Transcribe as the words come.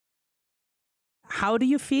How do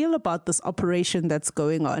you feel about this operation that's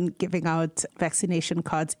going on, giving out vaccination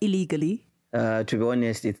cards illegally? To be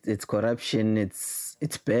honest, it's corruption. It's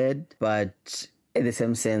bad, but in the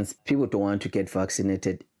same sense, people don't want to get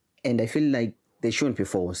vaccinated, and I feel like they shouldn't be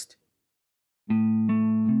forced.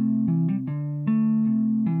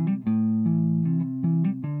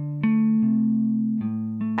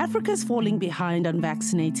 Africa's falling behind on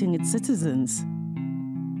vaccinating its citizens.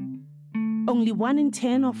 Only 1 in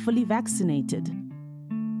 10 are fully vaccinated.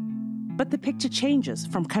 But the picture changes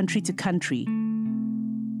from country to country.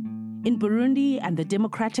 In Burundi and the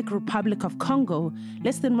Democratic Republic of Congo,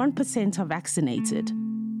 less than 1% are vaccinated.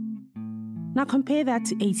 Now compare that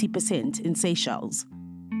to 80% in Seychelles.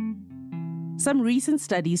 Some recent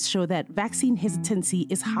studies show that vaccine hesitancy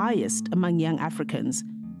is highest among young Africans.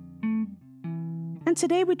 And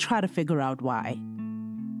today we try to figure out why.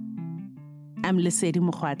 I'm Lesedi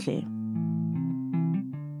Mokgwatle.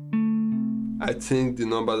 I think the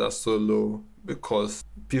numbers are so low because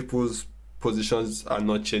people's positions are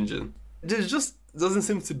not changing. There just doesn't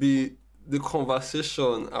seem to be the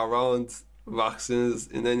conversation around vaccines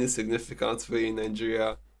in any significant way in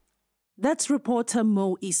Nigeria. That's reporter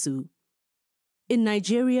Mo Isu. In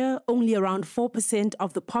Nigeria, only around 4%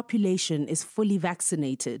 of the population is fully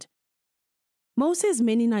vaccinated. Mo says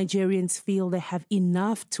many Nigerians feel they have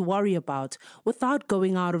enough to worry about without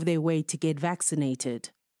going out of their way to get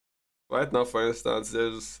vaccinated. Right now, for instance,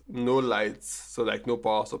 there's no lights, so like no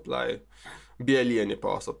power supply, barely any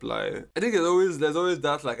power supply. I think there's always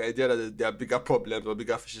that idea that there are bigger problems or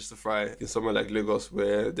bigger fishes to fry in somewhere like Lagos,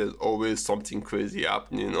 where there's always something crazy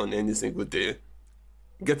happening on any single day.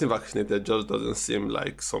 Getting vaccinated just doesn't seem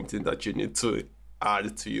like something that you need to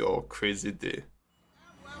add to your crazy day.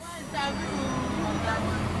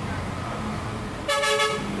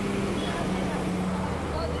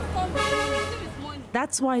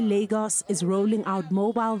 That's why Lagos is rolling out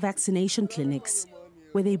mobile vaccination clinics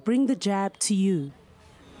where they bring the jab to you.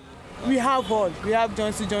 We have all. We have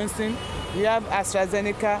Johnson & Johnson, we have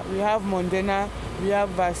AstraZeneca, we have Moderna, we have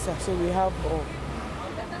Vasa, so we have all.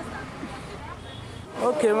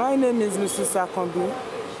 Okay, my name is Mrs. Sakombi.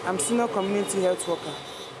 I'm senior community health worker.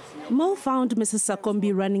 Mo found Mrs.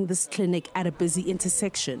 Sakombi running this clinic at a busy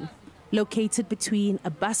intersection, located between a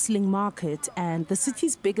bustling market and the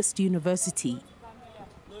city's biggest university.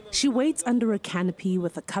 She waits under a canopy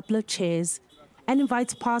with a couple of chairs and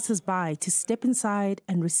invites passers-by to step inside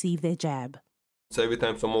and receive their jab. So every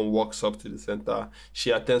time someone walks up to the center,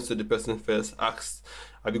 she attends to the person first, asks,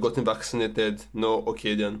 have you gotten vaccinated? No,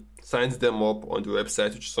 okay then. Signs them up on the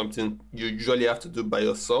website, which is something you usually have to do by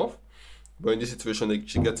yourself. But in this situation,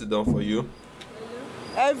 she gets it done for you.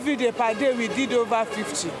 Every day per day, we did over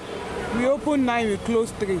 50. We open 9, we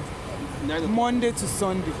close 3. Monday to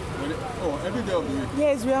Sunday. Oh, every day of the week?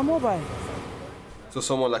 Yes, we are mobile. So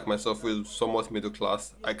someone like myself who is somewhat middle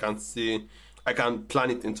class, I can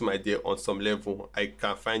plan it into my day on some level. I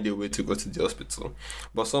can find a way to go to the hospital.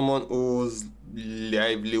 But someone whose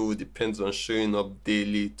livelihood depends on showing up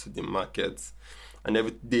daily to the market, and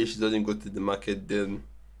every day she doesn't go to the market, then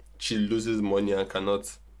she loses money and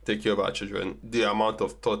cannot take care of our children. The amount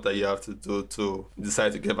of thought that you have to do to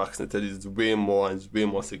decide to get vaccinated is way more and is way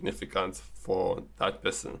more significant for that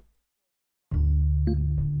person.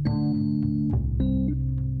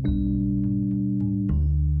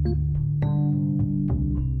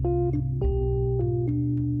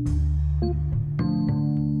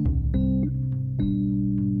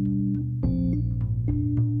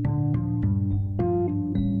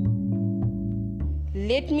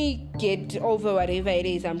 Let me get over whatever it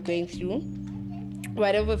is I'm going through,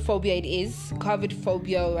 whatever phobia it is, COVID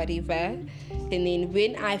phobia or whatever, and then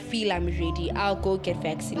when I feel I'm ready, I'll go get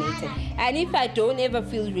vaccinated. And if I don't ever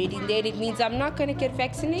feel ready, then it means I'm not going to get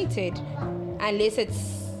vaccinated. Unless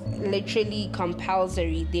it's literally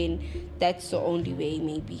compulsory, then that's the only way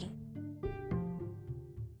maybe.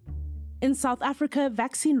 In South Africa,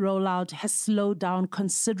 vaccine rollout has slowed down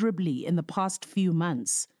considerably in the past few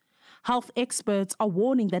months. Health experts are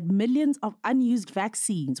warning that millions of unused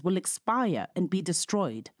vaccines will expire and be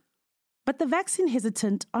destroyed. But the vaccine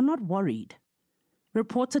hesitant are not worried.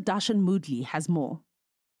 Reporter Dashan Moodley has more.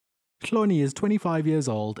 Hloni is 25 years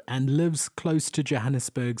old and lives close to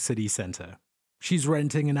Johannesburg city centre. She's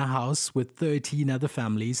renting in a house with 13 other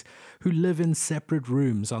families who live in separate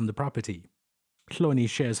rooms on the property. Hloni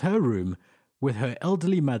shares her room with her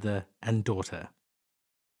elderly mother and daughter.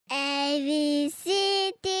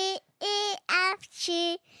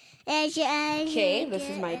 Okay, this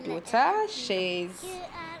is my daughter. She's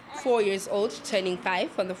 4 years old, turning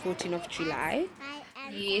 5 on the 14th of July.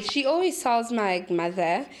 Yeah, she always tells my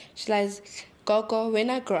mother, she's like, Gogo, when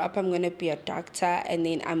I grow up, I'm going to be a doctor, and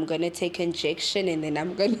then I'm going to take an injection, and then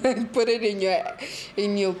I'm going to put it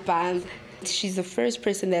in your palm. She's the first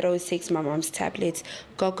person that always takes my mom's tablets.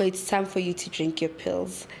 Gogo, it's time for you to drink your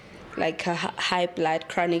pills, like a high blood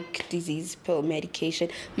chronic disease pill medication.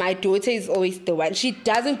 My daughter is always the one. She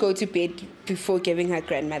doesn't go to bed before giving her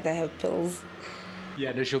grandmother her pills.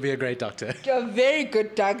 Yeah, no, she'll be a great doctor. You're a very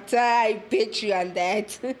good doctor. I bet you on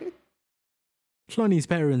that. Hloni's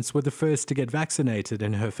parents were the first to get vaccinated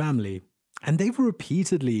in her family, and they've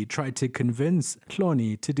repeatedly tried to convince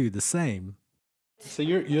Hloni to do the same. So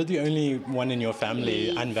you're the only one in your family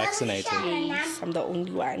unvaccinated? Yes, I'm the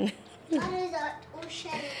only one.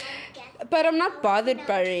 But I'm not bothered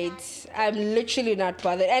by it. I'm literally not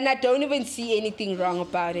bothered, and I don't even see anything wrong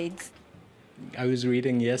about it. I was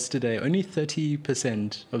reading yesterday, only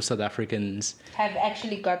 30% of South Africans have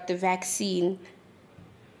actually got the vaccine.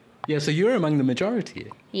 Yeah, so you're among the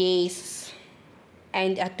majority. Yes.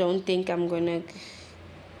 And I don't think I'm going to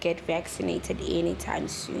get vaccinated anytime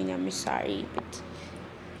soon. I'm sorry, but...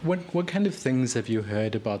 What kind of things have you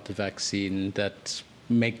heard about the vaccine that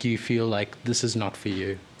make you feel like this is not for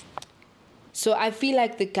you? So I feel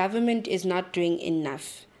like the government is not doing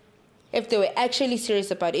enough. If they were actually serious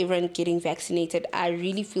about everyone getting vaccinated, I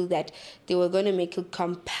really feel that they were going to make it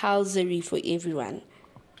compulsory for everyone.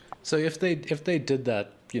 So if they did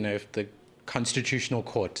that, if the Constitutional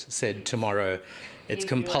Court said tomorrow it's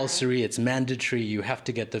compulsory, it's mandatory, you have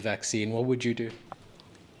to get the vaccine, what would you do?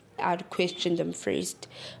 I'd question them first.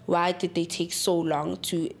 Why did they take so long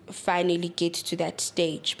to finally get to that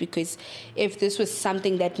stage? Because if this was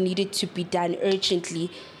something that needed to be done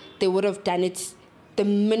urgently, they would have done it the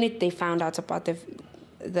minute they found out about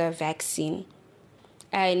the vaccine.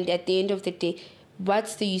 And at the end of the day,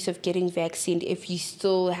 what's the use of getting vaccinated if you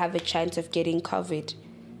still have a chance of getting COVID?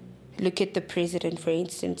 Look at the president, for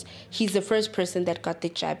instance. He's the first person that got the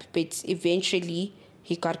jab, but eventually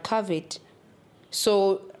he got COVID.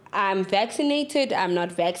 So I'm vaccinated, I'm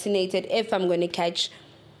not vaccinated. If I'm going to catch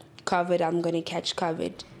COVID, I'm going to catch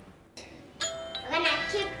COVID.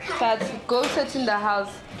 But go sit in the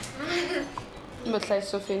house.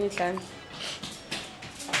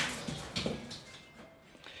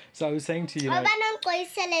 So I was saying to you,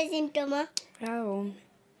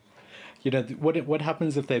 what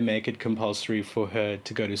happens if they make it compulsory for her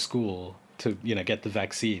to go to school to, get the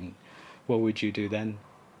vaccine? What would you do then?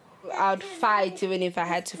 I'd fight even if I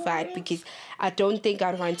had to fight, because I don't think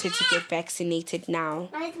I'd wanted to get vaccinated now.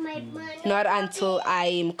 Not until I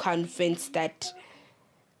am convinced that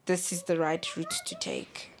this is the right route to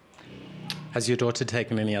take. Has your daughter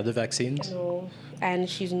taken any other vaccines? No, and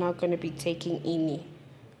she's not going to be taking any.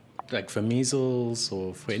 Like for measles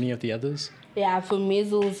or for any of the others? Yeah, for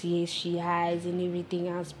measles, yes, she has, and everything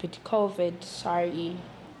else. But COVID, sorry.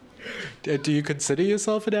 Do you consider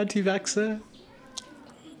yourself an anti-vaxxer?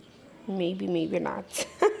 Maybe, maybe not.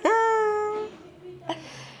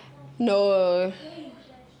 No.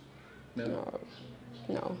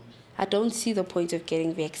 I don't see the point of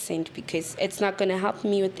getting vaccinated because it's not going to help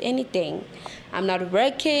me with anything. I'm not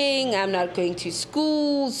working, I'm not going to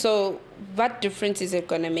school, so what difference is it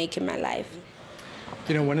going to make in my life?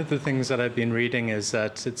 One of the things that I've been reading is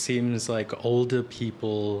that it seems like older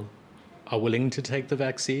people are willing to take the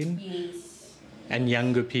vaccine. Yes. And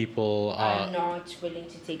younger people are not willing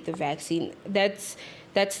to take the vaccine. That's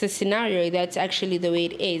the scenario. That's actually the way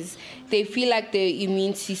it is. They feel like their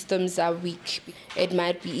immune systems are weak. It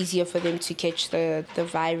might be easier for them to catch the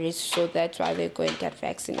virus, so that's why they're going to get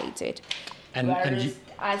vaccinated. And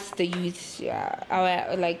us, the youth,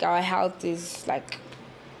 our health is like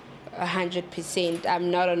 100%.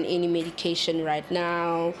 I'm not on any medication right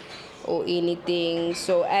now or anything.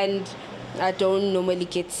 So, and I don't normally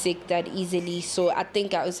get sick that easily. So I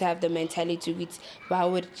think I also have the mentality with, why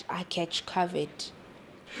would I catch COVID?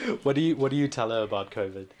 What do you tell her about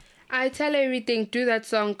COVID? I tell her everything. Do that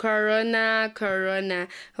song, Corona, Corona.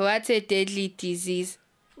 What a deadly disease.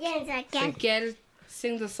 Yes, I can. Girl,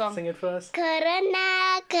 sing the song. Sing it first.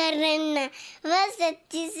 Corona, Corona. What's a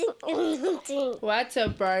disease? What a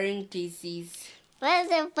boring disease.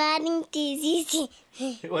 What's a boring disease?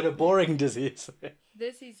 What a boring disease.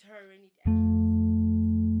 This is hereditary.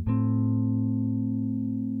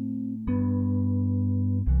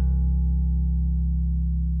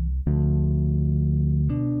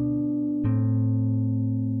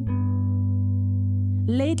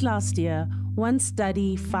 Late last year, one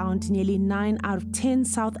study found nearly 9 out of 10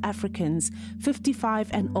 South Africans,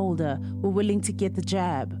 55 and older, were willing to get the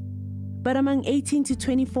jab. But among 18 to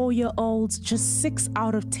 24-year-olds, just 6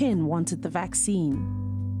 out of 10 wanted the vaccine.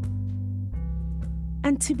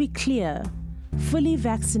 And to be clear, Fully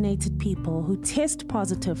vaccinated people who test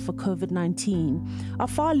positive for COVID-19 are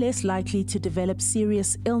far less likely to develop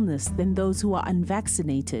serious illness than those who are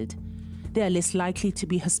unvaccinated. They are less likely to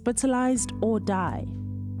be hospitalized or die.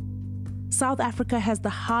 South Africa has the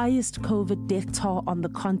highest COVID death toll on the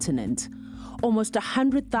continent. Almost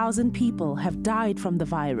 100,000 people have died from the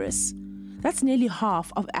virus. That's nearly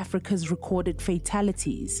half of Africa's recorded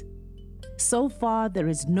fatalities. So far, there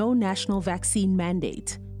is no national vaccine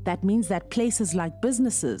mandate. That means that places like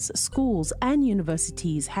businesses, schools, and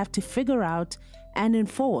universities have to figure out and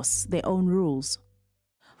enforce their own rules.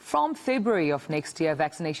 From February of next year,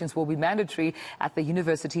 vaccinations will be mandatory at the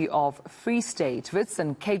University of Free State. Wits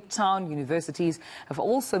and Cape Town universities have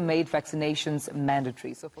also made vaccinations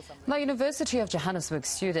mandatory. The University of Johannesburg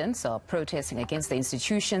students are protesting against the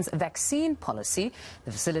institution's vaccine policy.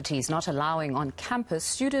 The facility is not allowing on campus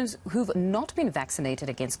students who've not been vaccinated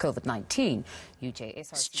against COVID-19.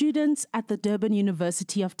 Students at the Durban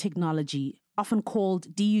University of Technology, often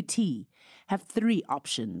called DUT, have three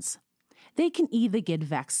options. They can either get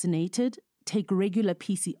vaccinated, take regular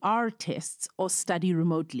PCR tests, or study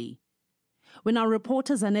remotely. When our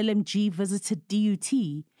reporter Zanel MG visited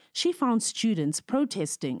DUT, she found students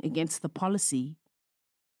protesting against the policy.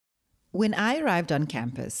 When I arrived on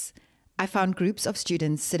campus, I found groups of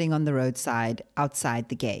students sitting on the roadside outside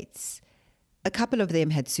the gates. A couple of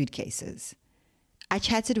them had suitcases. I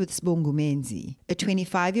chatted with Sibongo Menzi, a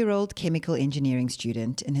 25-year-old chemical engineering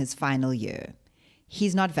student in his final year.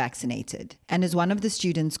 He's not vaccinated and is one of the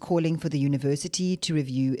students calling for the university to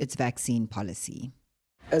review its vaccine policy.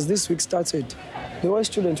 As this week started, there were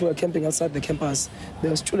students who were camping outside the campus. There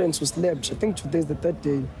were students who slept. I think today is the third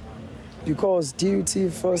day, because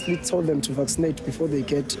DUT firstly told them to vaccinate before they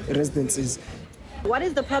get residencies. What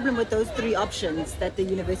is the problem with those three options that the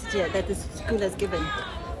school has given?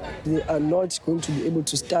 They are not going to be able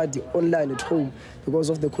to study online at home because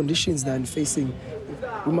of the conditions they are facing.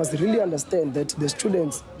 We must really understand that the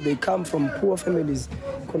students, they come from poor families.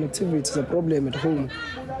 Connectivity is a problem at home.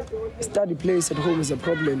 Study place at home is a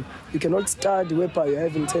problem. You cannot study whereby you're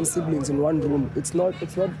having 10 siblings in one room. It's not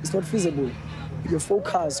feasible. Your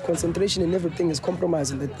focus, concentration, and everything is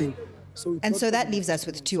compromised in that thing. So that leaves us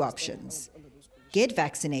with two options: get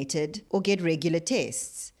vaccinated or get regular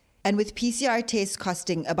tests. And with PCR tests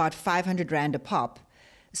costing about 500 Rand a pop,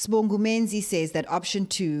 Sibongo Menzi says that option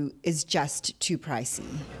 2 is just too pricey.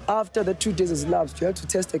 After the 2 days is elapsed, you have to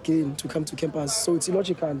test again to come to campus. So it's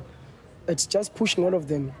illogical. It's just pushing one of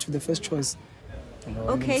them to the first choice.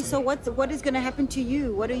 Okay, so what is going to happen to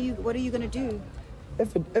you? What are you going to do?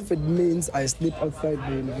 If it means I sleep outside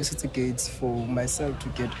the university gates for myself to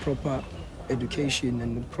get proper education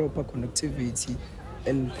and proper connectivity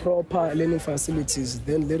and proper learning facilities,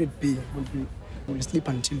 then let it be. We'll sleep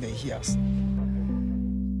until they hear us.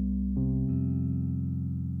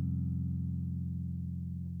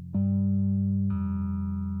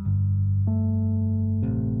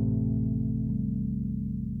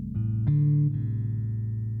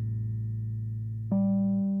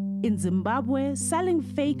 In Zimbabwe, selling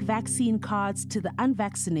fake vaccine cards to the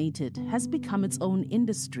unvaccinated has become its own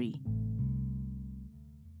industry.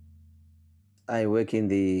 I work in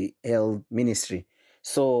the health ministry.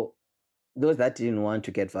 So those that didn't want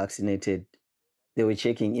to get vaccinated, they were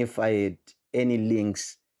checking if I had any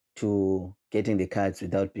links to getting the cards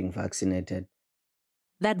without being vaccinated.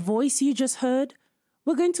 That voice you just heard,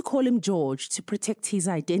 we're going to call him George to protect his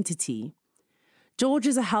identity. George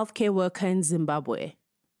is a healthcare worker in Zimbabwe.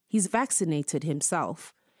 He's vaccinated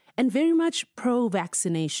himself and very much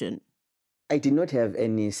pro-vaccination. I did not have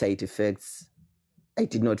any side effects. I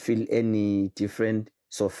did not feel any different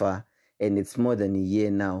so far, and it's more than a year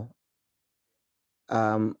now.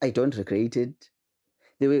 I don't regret it.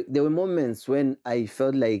 There were moments when I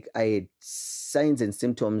felt like I had signs and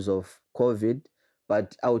symptoms of COVID,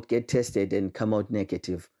 but I would get tested and come out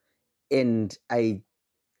negative. And I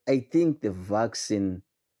think the vaccine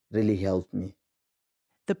really helped me.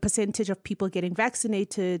 The percentage of people getting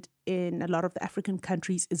vaccinated in a lot of the African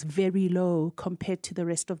countries is very low compared to the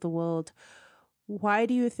rest of the world. Why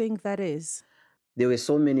do you think that is? There were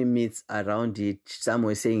so many myths around it. Some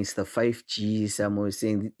were saying it's the 5G, some were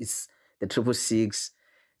saying it's the 666,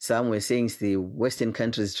 some were saying it's the Western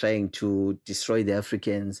countries trying to destroy the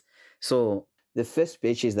Africans. So the first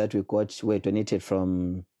batches that we got were donated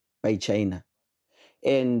by China.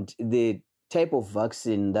 And the type of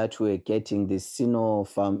vaccine that we're getting, the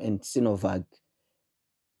Sinopharm and Sinovac,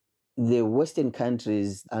 the Western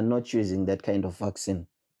countries are not using that kind of vaccine.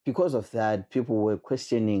 Because of that, people were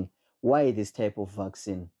questioning why this type of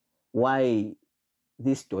vaccine, why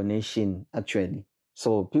this donation actually.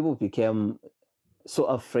 So people became so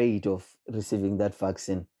afraid of receiving that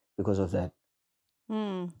vaccine because of that.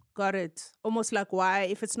 Got it. Almost like, why,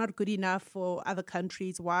 if it's not good enough for other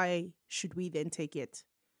countries, why should we then take it?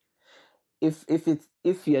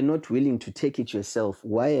 If you're not willing to take it yourself,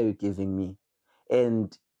 why are you giving me?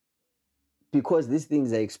 And because these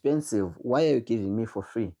things are expensive, why are you giving me for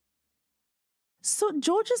free? So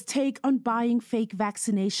George's take on buying fake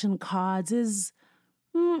vaccination cards is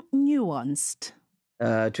nuanced.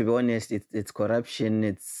 To be honest, it's corruption.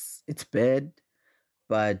 It's bad,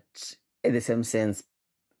 but at the same sense,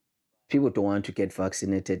 people don't want to get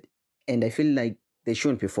vaccinated, and I feel like they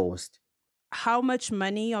shouldn't be forced. How much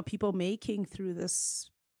money are people making through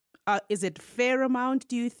this? Is it fair amount,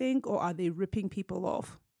 do you think, or are they ripping people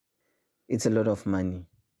off? It's a lot of money,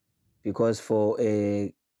 because for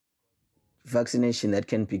a vaccination that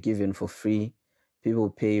can be given for free, people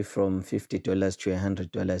pay from $50 to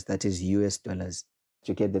 $100, that is US dollars,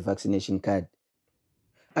 to get the vaccination card.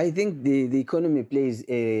 I think the economy plays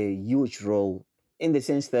a huge role in the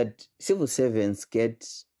sense that civil servants get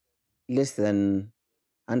less than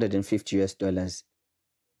 $150 US.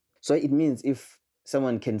 So it means if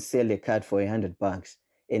someone can sell a card for $100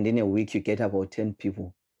 and in a week you get about 10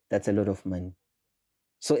 people, that's a lot of money.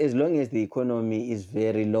 So as long as the economy is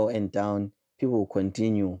very low and down, people will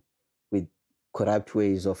continue with corrupt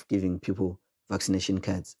ways of giving people vaccination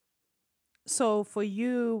cards. So for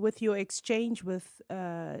you, with your exchange with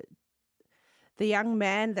the young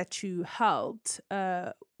man that you helped,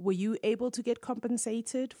 were you able to get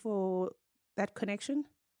compensated for that connection?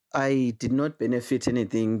 I did not benefit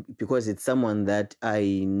anything because it's someone that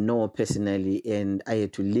I know personally, and I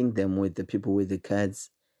had to link them with the people with the cards,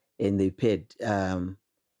 and they paid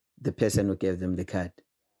the person who gave them the card.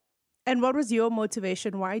 And what was your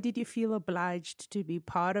motivation? Why did you feel obliged to be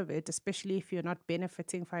part of it, especially if you're not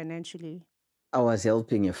benefiting financially? I was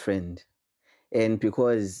helping a friend, and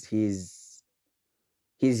because he's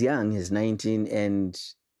young, he's 19, and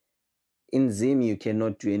in Zim you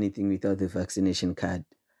cannot do anything without the vaccination card.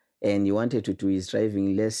 And he wanted to do his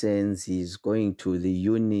driving lessons, he's going to the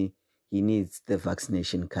uni, he needs the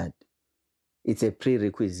vaccination card. It's a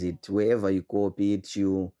prerequisite. Wherever you go, be it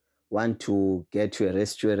you want to get to a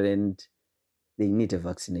restaurant, they need a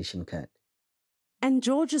vaccination card. And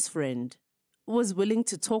George's friend was willing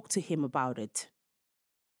to talk to him about it.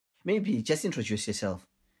 Maybe just introduce yourself.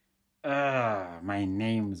 My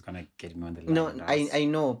name is gonna get me on the line. No, I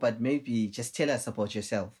know, but maybe just tell us about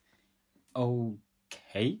yourself.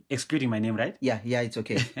 Okay. Excluding my name, right? Yeah, it's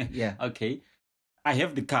okay. Yeah. Okay. I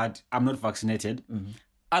have the card. I'm not vaccinated. Mm-hmm.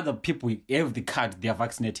 Other people have the card. They are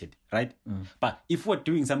vaccinated, right? Mm. But if we're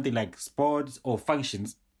doing something like sports or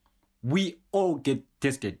functions, we all get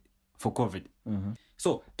tested for COVID. Mm-hmm.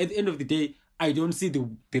 So at the end of the day, I don't see the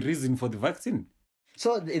reason for the vaccine.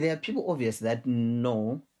 So there are people obvious that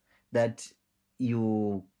know that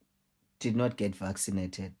you did not get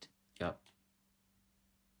vaccinated. Yeah.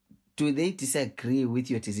 Do they disagree with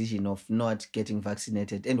your decision of not getting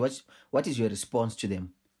vaccinated? And what is your response to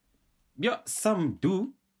them? Yeah, some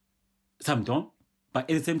do, some don't. But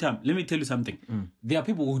at the same time, let me tell you something. There are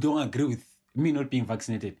people who don't agree with me not being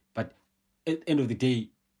vaccinated. But at the end of the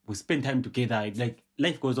day, we spend time together. Like,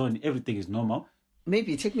 life goes on. Everything is normal.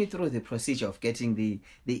 Maybe take me through the procedure of getting the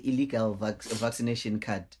illegal vaccination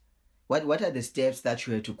card. What are the steps that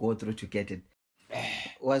you had to go through to get it?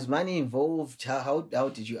 Was money involved? How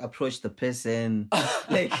did you approach the person?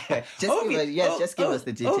 Like, just give us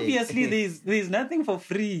the details. Obviously, there's nothing for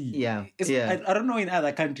free. Yeah. I don't know in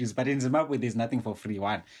other countries, but in Zimbabwe, there's nothing for free.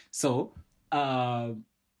 One. So, I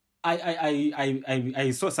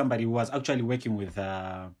saw somebody who was actually working with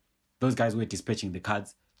those guys who were dispatching the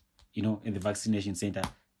cards, in the vaccination center,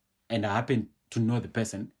 and I happened to know the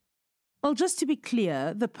person. Well, just to be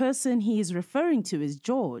clear, the person he is referring to is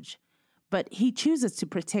George, but he chooses to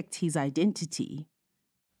protect his identity.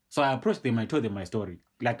 So I approached them, I told them my story.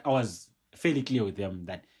 Like, I was fairly clear with them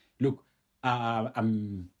that, look,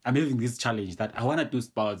 I'm having this challenge that I want to do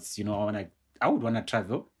sports, I would want to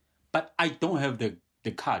travel, but I don't have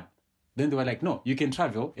the card. Then they were like, no, you can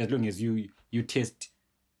travel as long as you test,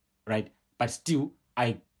 right? But still,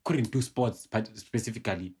 I couldn't do sports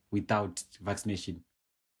specifically without vaccination.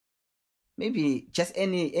 Maybe just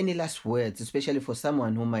any last words, especially for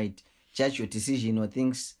someone who might judge your decision or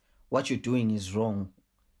thinks what you're doing is wrong.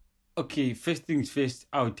 Okay, first things first,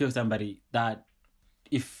 I would tell somebody that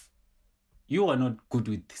if you are not good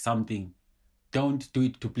with something, don't do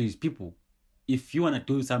it to please people. If you want to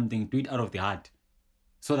do something, do it out of the heart.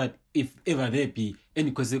 So that if ever there be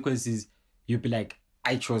any consequences, you'll be like,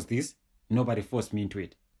 I chose this, nobody forced me into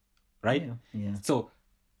it. Right? Yeah. So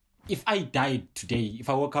if I died today, if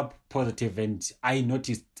I woke up positive and I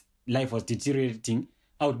noticed life was deteriorating,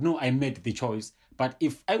 I would know I made the choice. But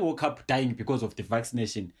if I woke up dying because of the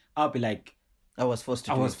vaccination, I'll be like, I was forced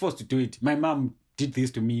to do it. My mom did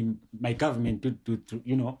this to me. My government did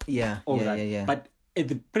you know. Yeah, all yeah, that. yeah, yeah. But at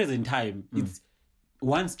the present time, it's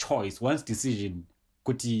one's choice, one's decision.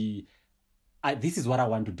 This is what I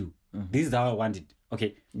want to do. This is how I want it.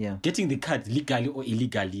 Okay. Yeah. Getting the card legally or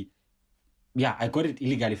illegally. Yeah, I got it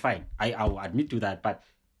illegally. Fine. I'll admit to that. But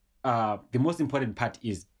the most important part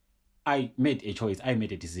is I made a choice. I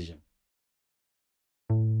made a decision.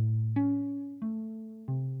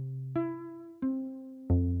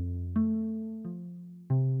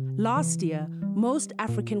 Last year, most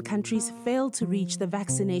African countries failed to reach the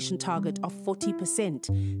vaccination target of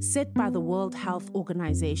 40% set by the World Health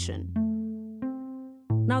Organization.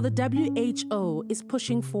 Now, the WHO is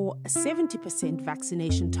pushing for a 70%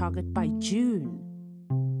 vaccination target by June.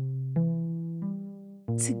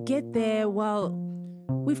 To get there, well,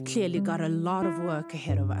 we've clearly got a lot of work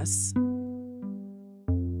ahead of us.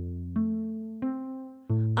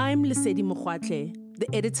 I'm Lesedi Mokgwatle, the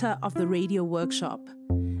editor of the Radio Workshop.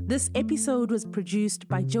 This episode was produced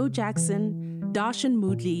by Joe Jackson, Darshan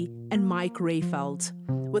Moodley, and Mike Rayfeld,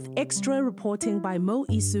 with extra reporting by Mo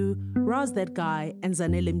Isu, Raz That Guy, and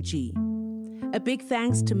Zanelim G. A big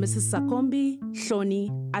thanks to Mrs. Sakombi,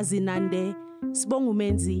 Shoni, Azinande, Sibongu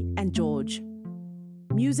Menzi, and George.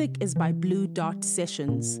 Music is by Blue Dot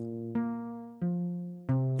Sessions.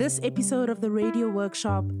 This episode of the Radio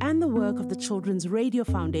Workshop and the work of the Children's Radio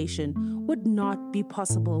Foundation would not be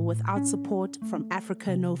possible without support from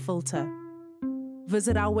Africa No Filter.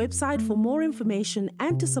 Visit our website for more information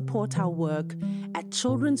and to support our work at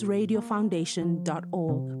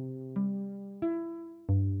childrensradiofoundation.org.